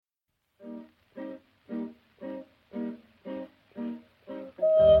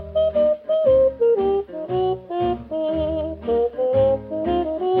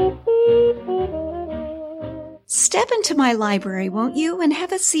Step into my library, won't you, and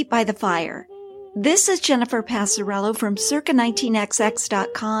have a seat by the fire. This is Jennifer Passarello from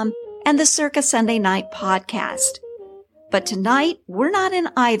Circa19XX.com and the Circa Sunday Night Podcast. But tonight, we're not in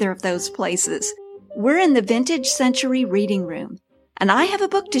either of those places. We're in the Vintage Century Reading Room, and I have a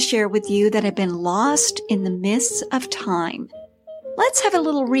book to share with you that had been lost in the mists of time. Let's have a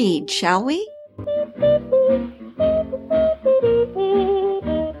little read, shall we?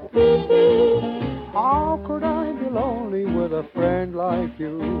 How could I be lonely with a friend like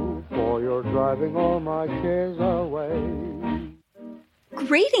you? For you're driving all my cares away.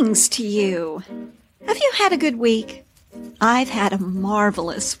 Greetings to you. Have you had a good week? I've had a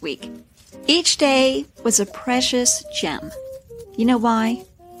marvelous week. Each day was a precious gem. You know why?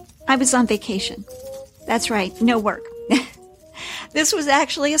 I was on vacation. That's right, no work. This was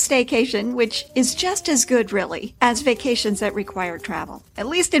actually a staycation, which is just as good, really, as vacations that require travel. At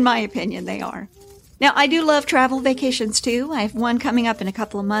least in my opinion, they are. Now, I do love travel vacations, too. I have one coming up in a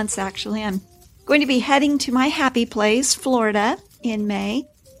couple of months, actually. I'm going to be heading to my happy place, Florida, in May.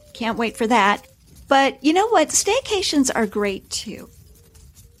 Can't wait for that. But you know what? Staycations are great, too.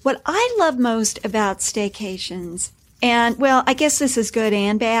 What I love most about staycations, and, well, I guess this is good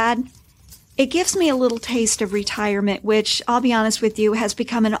and bad, it gives me a little taste of retirement, which, I'll be honest with you, has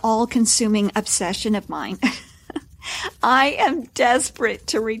become an all-consuming obsession of mine. I am desperate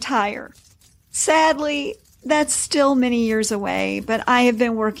to retire. Sadly, that's still many years away, but I have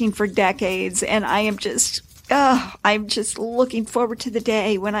been working for decades, and I'm just looking forward to the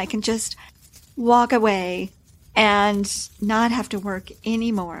day when I can just walk away and not have to work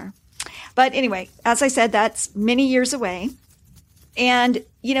anymore. But anyway, as I said, that's many years away. And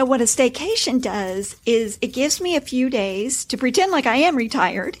you know what a staycation does is it gives me a few days to pretend like I am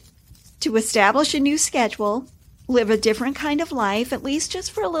retired, to establish a new schedule, live a different kind of life, at least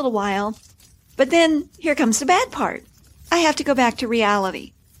just for a little while. But then here comes the bad part. I have to go back to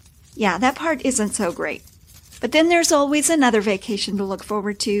reality. Yeah, that part isn't so great. But then there's always another vacation to look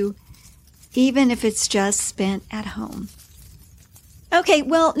forward to, even if it's just spent at home. Okay,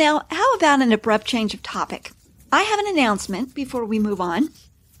 well, now, how about an abrupt change of topic? I have an announcement before we move on.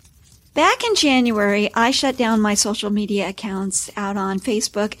 Back in January, I shut down my social media accounts out on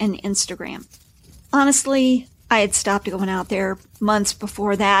Facebook and Instagram. Honestly, I had stopped going out there months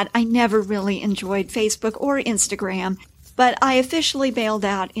before that. I never really enjoyed Facebook or Instagram, but I officially bailed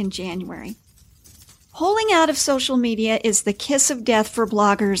out in January. Pulling out of social media is the kiss of death for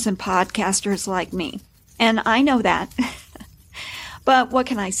bloggers and podcasters like me. And I know that. But what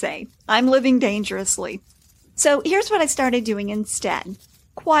can I say? I'm living dangerously. So here's what I started doing instead.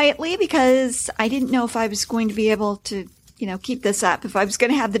 Quietly, because I didn't know if I was going to be able to, keep this up, if I was going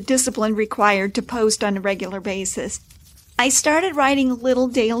to have the discipline required to post on a regular basis. I started writing little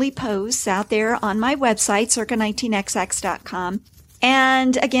daily posts out there on my website, Circa19XX.com.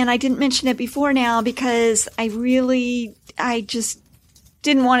 And again, I didn't mention it before now because I just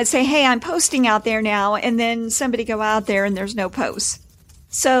didn't want to say, hey, I'm posting out there now, and then somebody go out there and there's no posts.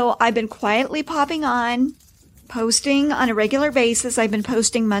 So I've been quietly popping on, posting on a regular basis. I've been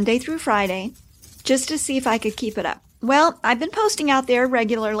posting Monday through Friday just to see if I could keep it up. Well, I've been posting out there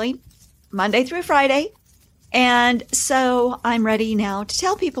regularly, Monday through Friday, and so I'm ready now to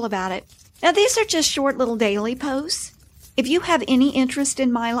tell people about it. Now, these are just short little daily posts. If you have any interest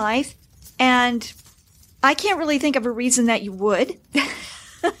in my life, and I can't really think of a reason that you would,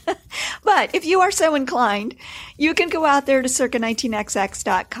 but if you are so inclined, you can go out there to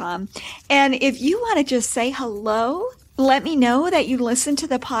Circa19XX.com. And if you want to just say hello, let me know that you listen to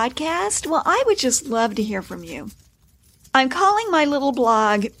the podcast, well, I would just love to hear from you. I'm calling my little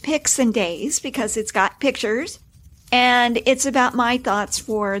blog Pics and Days because it's got pictures and it's about my thoughts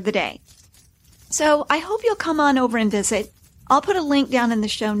for the day. So I hope you'll come on over and visit. I'll put a link down in the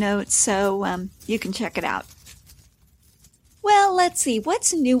show notes so you can check it out. Well, let's see.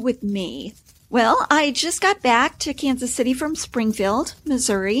 What's new with me? Well, I just got back to Kansas City from Springfield,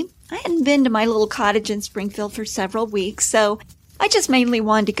 Missouri. I hadn't been to my little cottage in Springfield for several weeks, so I just mainly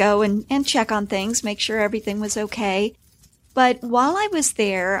wanted to go and check on things, make sure everything was okay. But while I was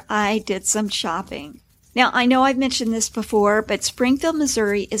there, I did some shopping. Now, I know I've mentioned this before, but Springfield,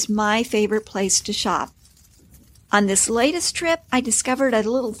 Missouri is my favorite place to shop. On this latest trip, I discovered a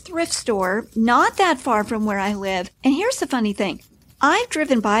little thrift store not that far from where I live. And here's the funny thing. I've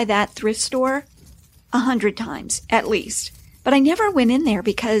driven by that thrift store 100 times, at least. But I never went in there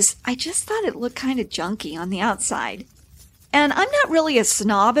because I just thought it looked kind of junky on the outside. And I'm not really a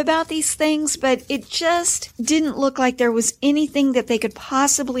snob about these things, but it just didn't look like there was anything that they could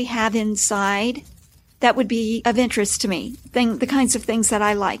possibly have inside that would be of interest to me, the kinds of things that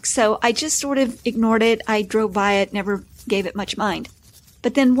I like. So I just sort of ignored it. I drove by it, never gave it much mind.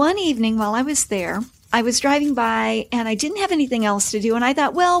 But then one evening while I was there, I was driving by and I didn't have anything else to do. And I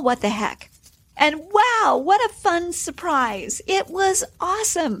thought, well, what the heck? And wow, what a fun surprise. It was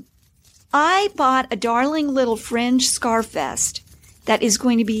awesome. I bought a darling little fringe scarf vest that is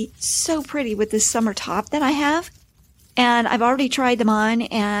going to be so pretty with this summer top that I have. And I've already tried them on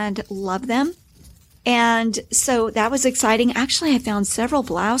and love them. And so that was exciting. Actually, I found several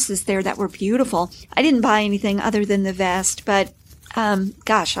blouses there that were beautiful. I didn't buy anything other than the vest, but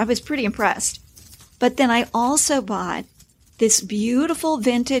gosh, I was pretty impressed. But then I also bought this beautiful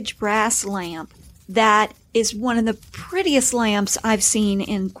vintage brass lamp that is one of the prettiest lamps I've seen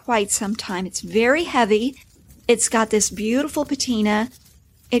in quite some time. It's very heavy. It's got this beautiful patina.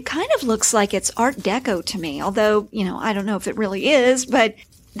 It kind of looks like it's Art Deco to me, although, I don't know if it really is, but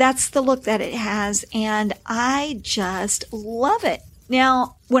that's the look that it has, and I just love it.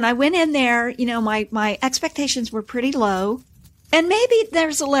 Now, when I went in there, my expectations were pretty low, and maybe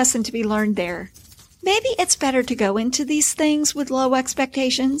there's a lesson to be learned there. Maybe it's better to go into these things with low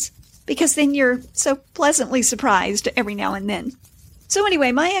expectations, because then you're so pleasantly surprised every now and then. So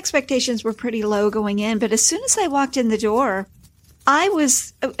anyway, my expectations were pretty low going in, but as soon as I walked in the door, I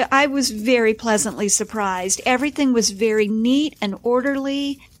was very pleasantly surprised. Everything was very neat and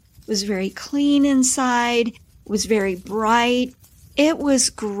orderly, was very clean inside, was very bright. It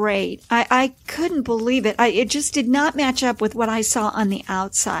was great. I couldn't believe it. It just did not match up with what I saw on the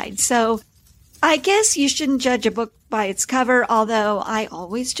outside. So I guess you shouldn't judge a book by its cover, although I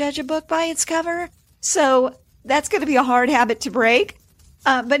always judge a book by its cover. So that's going to be a hard habit to break.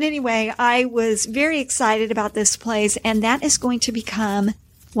 But anyway, I was very excited about this place, and that is going to become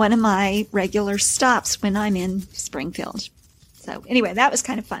one of my regular stops when I'm in Springfield. So anyway, that was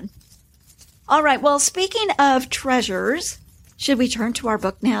kind of fun. All right, well, speaking of treasures, should we turn to our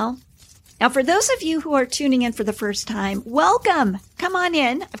book now? Now, for those of you who are tuning in for the first time, welcome. Come on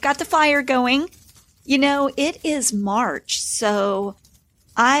in. I've got the fire going. It is March, so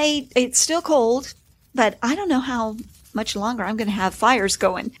it's still cold, but I don't know how much longer I'm going to have fires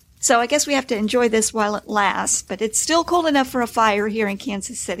going. So I guess we have to enjoy this while it lasts, but it's still cold enough for a fire here in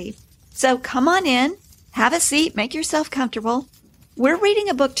Kansas City. So come on in, have a seat, make yourself comfortable. We're reading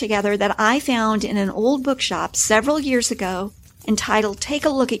a book together that I found in an old bookshop several years ago entitled Take a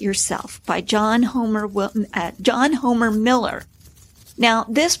Look at Yourself by John Homer Miller. Now,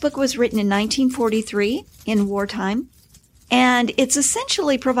 this book was written in 1943 in wartime, and it's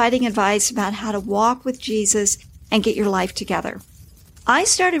essentially providing advice about how to walk with Jesus and get your life together. I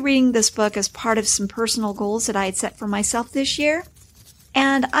started reading this book as part of some personal goals that I had set for myself this year,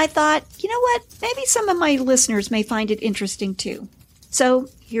 and I thought, you know what, maybe some of my listeners may find it interesting too. So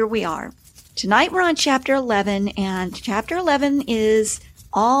here we are. Tonight we're on Chapter 11, and Chapter 11 is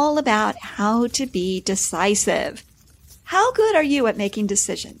all about how to be decisive. How good are you at making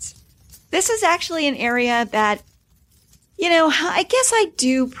decisions? This is actually an area that, I guess I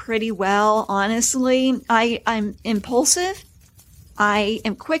do pretty well, honestly. I'm impulsive. I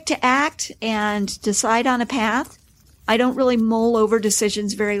am quick to act and decide on a path. I don't really mull over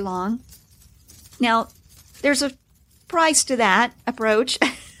decisions very long. Now, there's a price to that approach.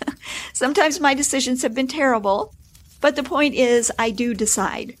 Sometimes my decisions have been terrible, but the point is I do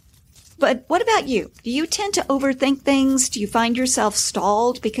decide. But what about you? Do you tend to overthink things? Do you find yourself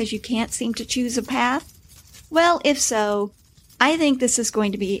stalled because you can't seem to choose a path? Well, if so, I think this is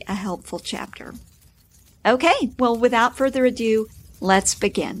going to be a helpful chapter. Okay, well, without further ado, let's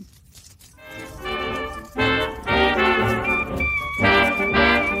begin.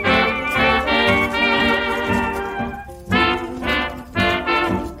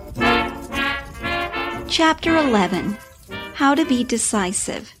 Chapter 11, How to be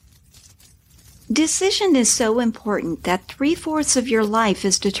Decisive. Decision is so important that 3/4 of your life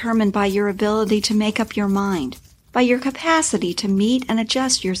is determined by your ability to make up your mind, by your capacity to meet and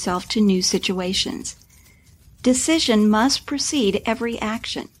adjust yourself to new situations. Decision must precede every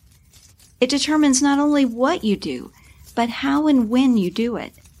action. It determines not only what you do, but how and when you do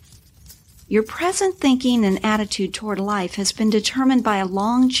it. Your present thinking and attitude toward life has been determined by a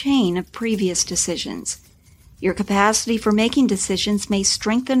long chain of previous decisions. Your capacity for making decisions may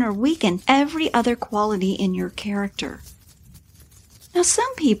strengthen or weaken every other quality in your character. Now,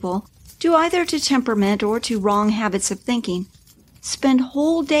 some people, due either to temperament or to wrong habits of thinking, spend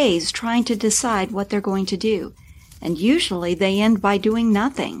whole days trying to decide what they're going to do, and usually they end by doing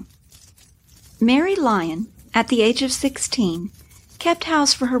nothing. Mary Lyon, at the age of 16, kept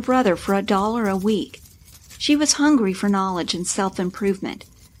house for her brother for $1 a week. She was hungry for knowledge and self-improvement.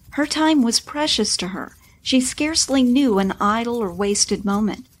 Her time was precious to her, She scarcely knew an idle or wasted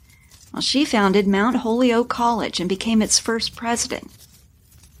moment. Well, she founded Mount Holyoke College and became its first president.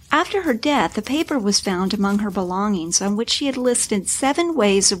 After her death, a paper was found among her belongings on which she had listed 7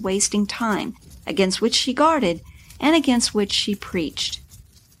 ways of wasting time, against which she guarded and against which she preached.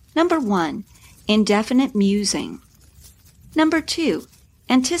 Number 1, indefinite musing. Number 2,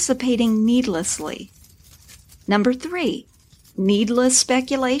 anticipating needlessly. Number 3, needless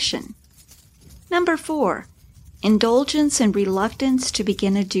speculation. Number 4, indulgence and reluctance to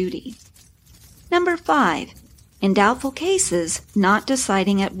begin a duty. Number 5, in doubtful cases, not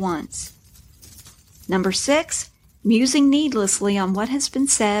deciding at once. Number 6, musing needlessly on what has been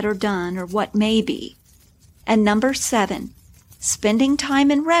said or done or what may be. And number 7, spending time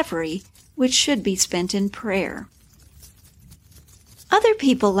in reverie, which should be spent in prayer. Other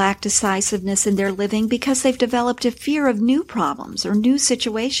people lack decisiveness in their living because they've developed a fear of new problems or new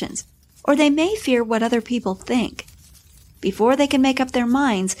situations, or they may fear what other people think. Before they can make up their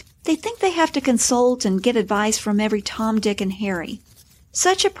minds, they think they have to consult and get advice from every Tom, Dick, and Harry.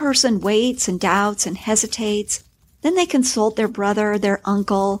 Such a person waits and doubts and hesitates. Then they consult their brother, their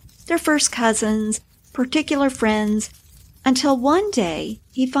uncle, their first cousins, particular friends, until one day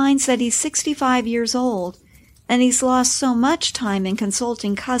he finds that he's 65 years old and he's lost so much time in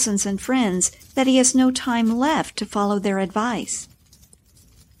consulting cousins and friends that he has no time left to follow their advice.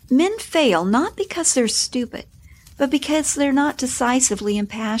 Men fail not because they're stupid, but because they're not decisively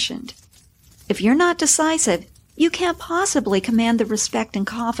impassioned. If you're not decisive, you can't possibly command the respect and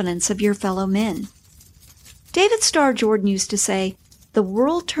confidence of your fellow men. David Starr Jordan used to say, "The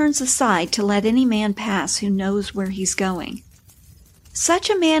world turns aside to let any man pass who knows where he's going." Such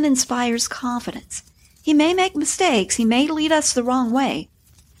a man inspires confidence. He may make mistakes, he may lead us the wrong way,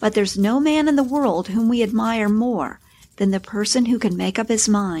 but there's no man in the world whom we admire more than the person who can make up his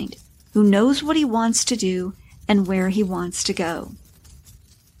mind, who knows what he wants to do and where he wants to go.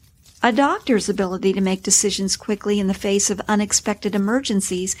 A doctor's ability to make decisions quickly in the face of unexpected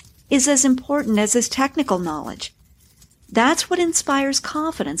emergencies is as important as his technical knowledge. That's what inspires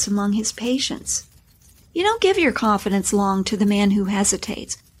confidence among his patients. You don't give your confidence long to the man who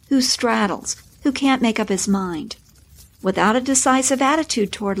hesitates, who straddles, who can't make up his mind. Without a decisive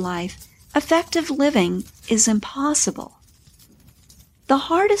attitude toward life, effective living is impossible. The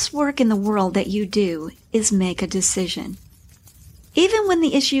hardest work in the world that you do is make a decision. Even when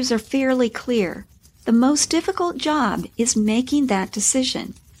the issues are fairly clear, the most difficult job is making that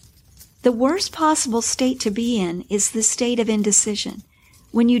decision. The worst possible state to be in is the state of indecision,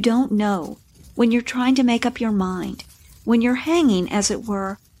 when you don't know, when you're trying to make up your mind, when you're hanging, as it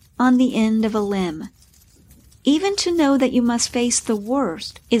were, on the end of a limb. Even to know that you must face the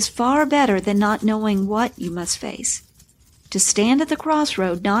worst is far better than not knowing what you must face. To stand at the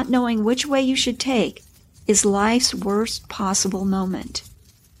crossroad not knowing which way you should take is life's worst possible moment.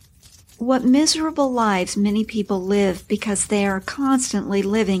 What miserable lives many people live because they are constantly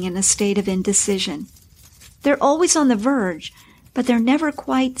living in a state of indecision. They're always on the verge, but they're never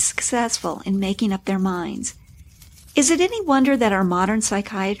quite successful in making up their minds. Is it any wonder that our modern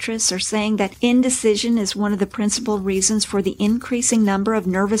psychiatrists are saying that indecision is one of the principal reasons for the increasing number of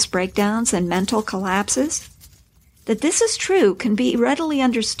nervous breakdowns and mental collapses? That this is true can be readily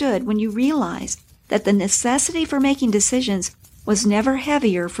understood when you realize that the necessity for making decisions was never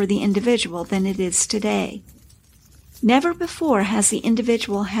heavier for the individual than it is today. Never before has the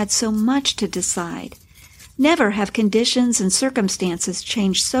individual had so much to decide. Never have conditions and circumstances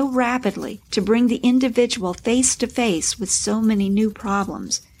changed so rapidly to bring the individual face to face with so many new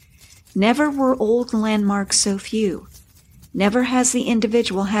problems. Never were old landmarks so few. Never has the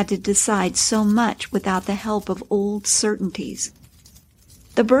individual had to decide so much without the help of old certainties.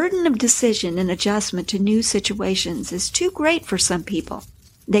 The burden of decision and adjustment to new situations is too great for some people.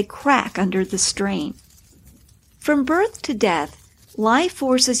 They crack under the strain. From birth to death, life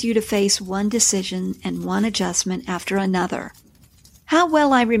forces you to face one decision and one adjustment after another. How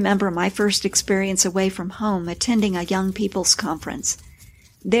well I remember my first experience away from home attending a young people's conference.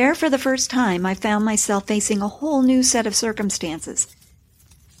 There, for the first time, I found myself facing a whole new set of circumstances.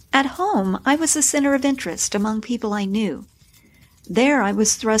 At home, I was the center of interest among people I knew. There I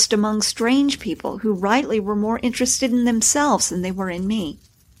was thrust among strange people who rightly were more interested in themselves than they were in me.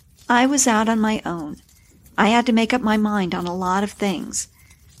 I was out on my own. I had to make up my mind on a lot of things.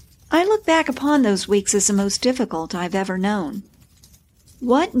 I look back upon those weeks as the most difficult I've ever known.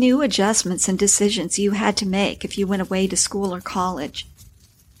 What new adjustments and decisions you had to make if you went away to school or college.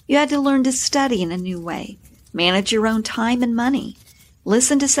 You had to learn to study in a new way, manage your own time and money,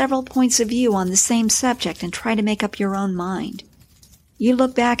 listen to several points of view on the same subject and try to make up your own mind. You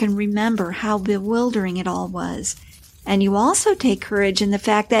look back and remember how bewildering it all was. And you also take courage in the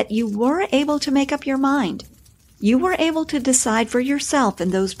fact that you were able to make up your mind. You were able to decide for yourself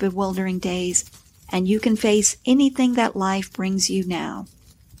in those bewildering days, and you can face anything that life brings you now.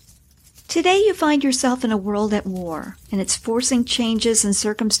 Today you find yourself in a world at war, and it's forcing changes and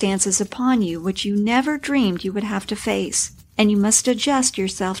circumstances upon you which you never dreamed you would have to face, and you must adjust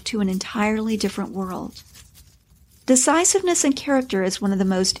yourself to an entirely different world. Decisiveness and character is one of the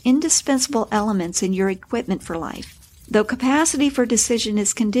most indispensable elements in your equipment for life. Though capacity for decision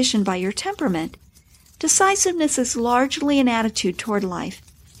is conditioned by your temperament, decisiveness is largely an attitude toward life,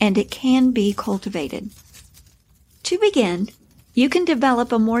 and it can be cultivated. To begin, you can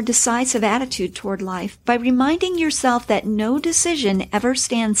develop a more decisive attitude toward life by reminding yourself that no decision ever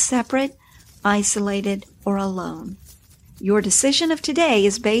stands separate, isolated, or alone. Your decision of today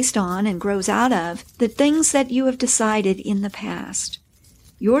is based on and grows out of the things that you have decided in the past.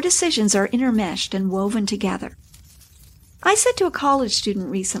 Your decisions are intermeshed and woven together. I said to a college student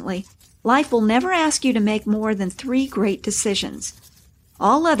recently, life will never ask you to make more than 3 great decisions.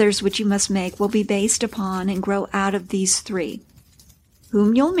 All others which you must make will be based upon and grow out of these 3.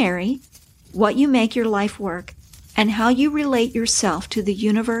 Whom you'll marry, what you make your life work, and how you relate yourself to the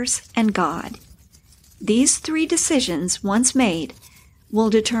universe and God. These 3 decisions, once made, will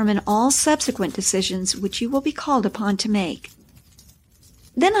determine all subsequent decisions which you will be called upon to make.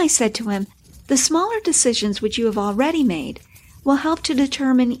 Then I said to him, the smaller decisions which you have already made will help to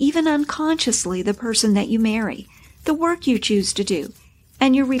determine even unconsciously the person that you marry, the work you choose to do,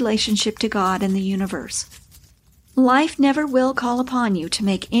 and your relationship to God and the universe. Life never will call upon you to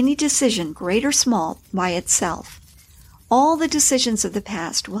make any decision, great or small, by itself. All the decisions of the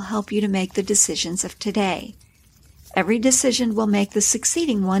past will help you to make the decisions of today. Every decision will make the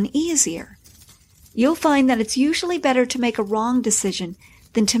succeeding one easier. You'll find that it's usually better to make a wrong decision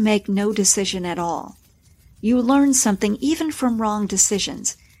than to make no decision at all. You learn something even from wrong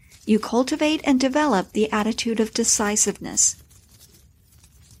decisions. You cultivate and develop the attitude of decisiveness.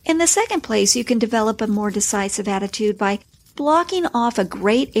 In the second place, you can develop a more decisive attitude by blocking off a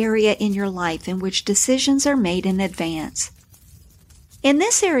great area in your life in which decisions are made in advance. In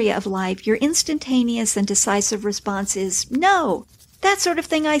this area of life, your instantaneous and decisive response is, no, that sort of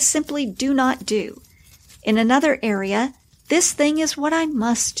thing I simply do not do. In another area, this thing is what I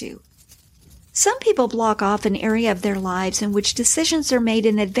must do. Some people block off an area of their lives in which decisions are made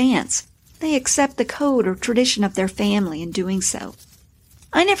in advance. They accept the code or tradition of their family in doing so.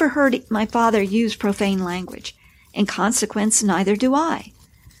 I never heard my father use profane language. In consequence, neither do I.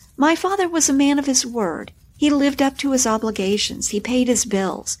 My father was a man of his word. He lived up to his obligations. He paid his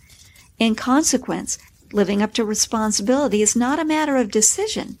bills. In consequence, living up to responsibility is not a matter of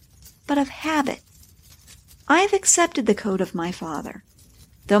decision, but of habit. I have accepted the code of my father.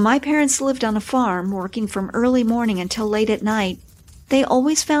 Though my parents lived on a farm, working from early morning until late at night, they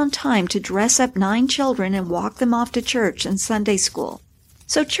always found time to dress up 9 children and walk them off to church and Sunday school.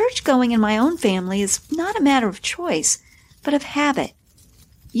 So church-going in my own family is not a matter of choice, but of habit.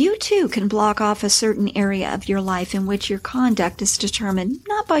 You too can block off a certain area of your life in which your conduct is determined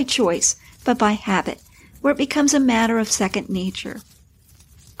not by choice, but by habit, where it becomes a matter of second nature.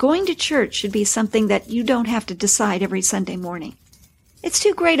 Going to church should be something that you don't have to decide every Sunday morning. It's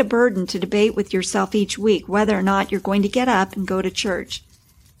too great a burden to debate with yourself each week whether or not you're going to get up and go to church.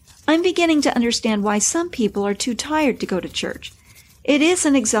 I'm beginning to understand why some people are too tired to go to church. It is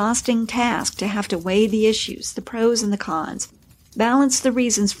an exhausting task to have to weigh the issues, the pros and the cons, balance the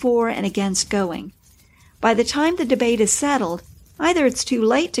reasons for and against going. By the time the debate is settled, either it's too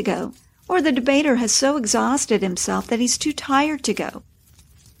late to go, or the debater has so exhausted himself that he's too tired to go.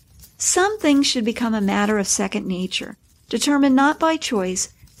 Some things should become a matter of second nature, determined not by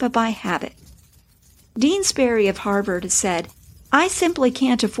choice, but by habit. Dean Sperry of Harvard has said, I simply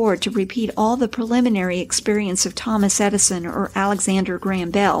can't afford to repeat all the preliminary experience of Thomas Edison or Alexander Graham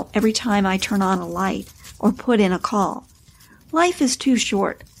Bell every time I turn on a light or put in a call. Life is too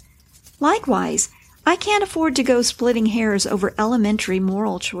short. Likewise, I can't afford to go splitting hairs over elementary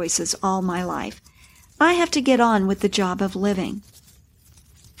moral choices all my life. I have to get on with the job of living.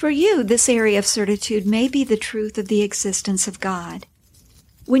 For you, this area of certitude may be the truth of the existence of God.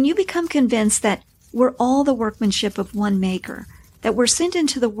 When you become convinced that we're all the workmanship of one Maker, that we're sent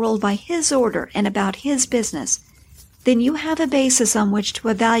into the world by His order and about His business, then you have a basis on which to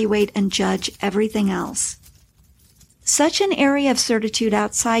evaluate and judge everything else. Such an area of certitude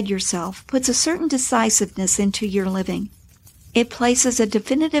outside yourself puts a certain decisiveness into your living. It places a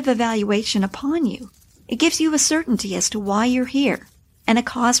definitive evaluation upon you. It gives you a certainty as to why you're here, and a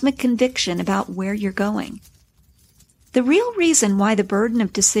cosmic conviction about where you're going. The real reason why the burden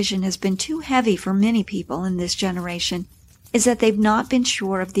of decision has been too heavy for many people in this generation is that they've not been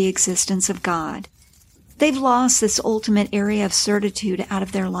sure of the existence of God. They've lost this ultimate area of certitude out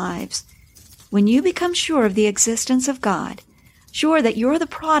of their lives. When you become sure of the existence of God, sure that you're the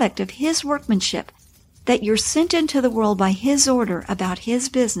product of His workmanship, that you're sent into the world by His order about His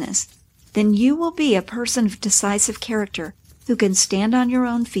business, then you will be a person of decisive character who can stand on your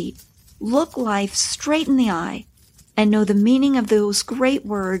own feet, look life straight in the eye, and know the meaning of those great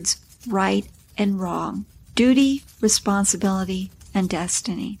words, right and wrong, duty, responsibility, and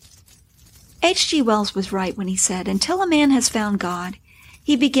destiny. H.G. Wells was right when he said, "Until a man has found God,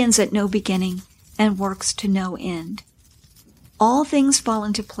 he begins at no beginning and works to no end." All things fall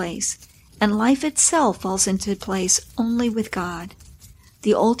into place, and life itself falls into place only with God.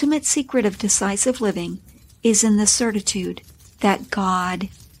 The ultimate secret of decisive living is in the certitude that God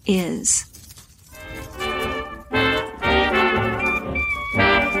is.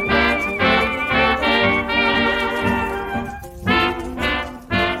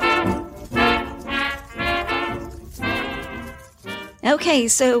 Okay,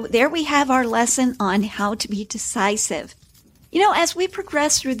 so there we have our lesson on how to be decisive. As we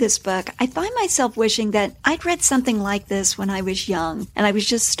progress through this book, I find myself wishing that I'd read something like this when I was young and I was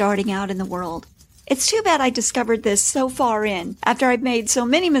just starting out in the world. It's too bad I discovered this so far in, after I've made so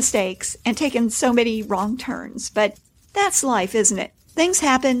many mistakes and taken so many wrong turns. But that's life, isn't it? Things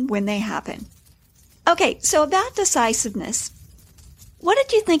happen when they happen. Okay, so about decisiveness. What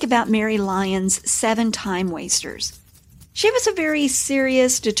did you think about Mary Lyons' 7 time wasters? She was a very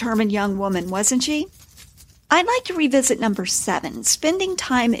serious, determined young woman, wasn't she? I'd like to revisit number 7, spending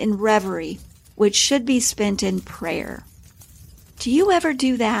time in reverie, which should be spent in prayer. Do you ever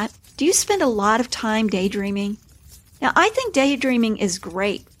do that? Do you spend a lot of time daydreaming? Now, I think daydreaming is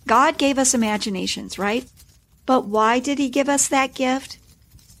great. God gave us imaginations, right? But why did He give us that gift?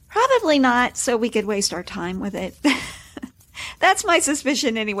 Probably not so we could waste our time with it. That's my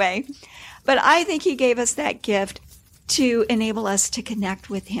suspicion anyway. But I think He gave us that gift to enable us to connect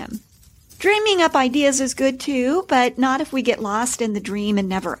with Him. Dreaming up ideas is good too, but not if we get lost in the dream and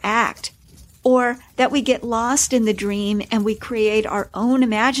never act. Or that we get lost in the dream and we create our own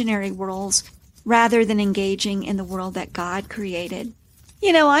imaginary worlds rather than engaging in the world that God created.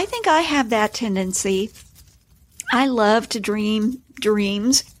 I think I have that tendency. I love to dream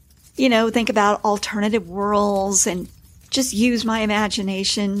dreams, think about alternative worlds and just use my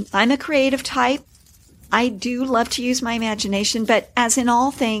imagination. I'm a creative type. I do love to use my imagination, but as in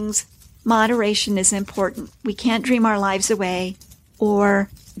all things, moderation is important. We can't dream our lives away or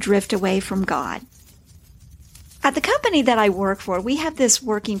drift away from God. At the company that I work for, we have this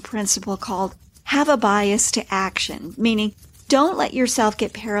working principle called have a bias to action, meaning don't let yourself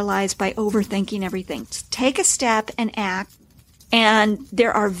get paralyzed by overthinking everything. Take a step and act. And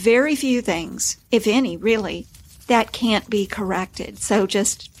there are very few things, if any, really, that can't be corrected. So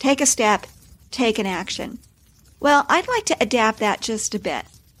just take a step, take an action. Well, I'd like to adapt that just a bit.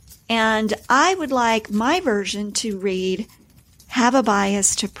 And I would like my version to read, have a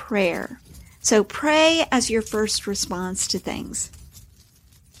bias to prayer. So pray as your first response to things.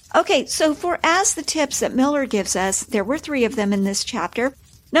 Okay, so as the tips that Miller gives us, there were 3 of them in this chapter.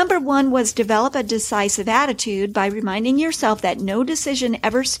 Number 1 was develop a decisive attitude by reminding yourself that no decision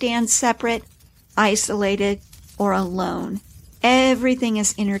ever stands separate, isolated, or alone. Everything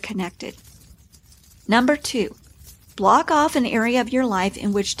is interconnected. Number 2, block off an area of your life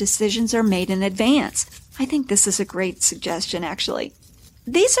in which decisions are made in advance. I think this is a great suggestion, actually.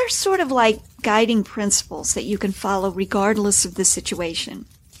 These are sort of like guiding principles that you can follow regardless of the situation.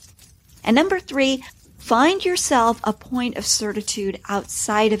 And number 3, find yourself a point of certitude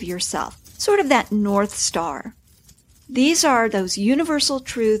outside of yourself, sort of that North Star. These are those universal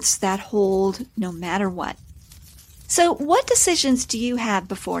truths that hold no matter what. So what decisions do you have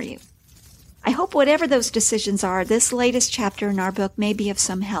before you? I hope whatever those decisions are, this latest chapter in our book may be of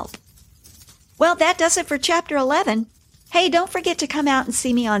some help. Well, that does it for Chapter 11. Hey, don't forget to come out and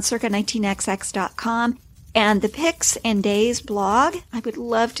see me on circa19xx.com and the Picks and Days blog. I would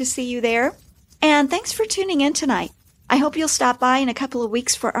love to see you there. And thanks for tuning in tonight. I hope you'll stop by in a couple of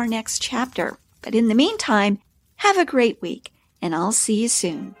weeks for our next chapter. But in the meantime, have a great week, and I'll see you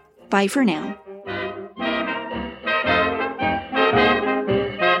soon. Bye for now.